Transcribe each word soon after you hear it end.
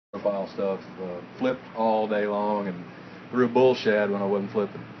profile stuff, flipped all day long and threw a bull shad when I wasn't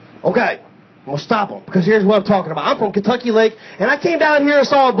flipping. Okay, I'm going to stop them, because here's what I'm talking about. I'm from Kentucky Lake, and I came down here and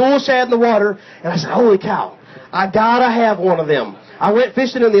saw a bull shad in the water, and I said, holy cow, I gotta have one of them. I went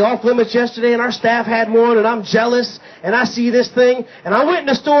fishing in the off-limits yesterday, and our staff had one, and I'm jealous, and I see this thing, and I went in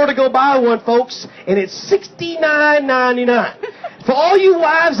the store to go buy one, folks, and it's $69.99. For all you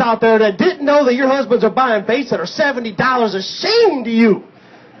wives out there that didn't know that your husbands are buying baits that are $70, a shame to you.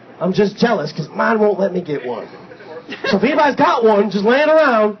 I'm just jealous, because mine won't let me get one. So if anybody's got one, just laying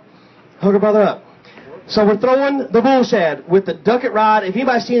around, hook a brother up. So we're throwing the bull shad with the ducket rod. If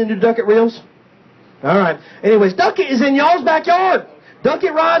anybody's seen the new ducket reels? All right. Anyways, ducket is in y'all's backyard.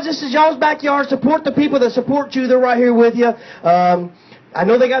 Ducket rods, this is y'all's backyard. Support the people that support you. They're right here with you. I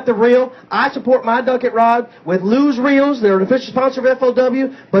know they got the reel. I support my ducket rod with Lou's reels. They're an official sponsor of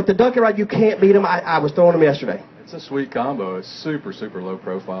FLW, but the ducket rod, you can't beat them. I was throwing them yesterday. It's a sweet combo. It's super, super low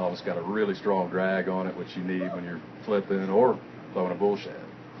profile. It's got a really strong drag on it, which you need when you're flipping or throwing a bull shad.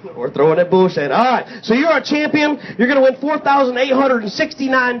 Or throwing that bull shad. All right, so you're our champion. You're going to win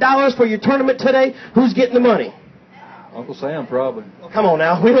 $4,869 for your tournament today. Who's getting the money? Uncle Sam, probably. Well, come on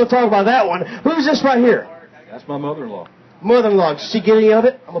now. We don't talk about that one. Who's this right here? That's my mother-in-law. Mother-in-law. Did she get any of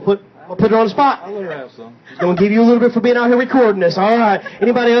it? I'm going to put her on the spot. I'll let her have some. She's going to give you a little bit for being out here recording this. All right.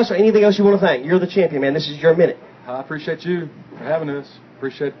 Anybody else or anything else you want to thank? You're the champion, man. This is your minute. I appreciate you for having this.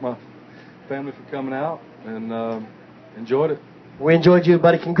 Appreciate my family for coming out and enjoyed it. We enjoyed you,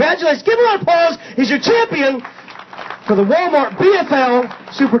 buddy. Congratulations. Give him a round of applause. He's your champion for the Walmart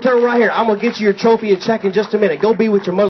BFL Super Turtle right here. I'm going to get you your trophy and check in just a minute. Go be with your mother.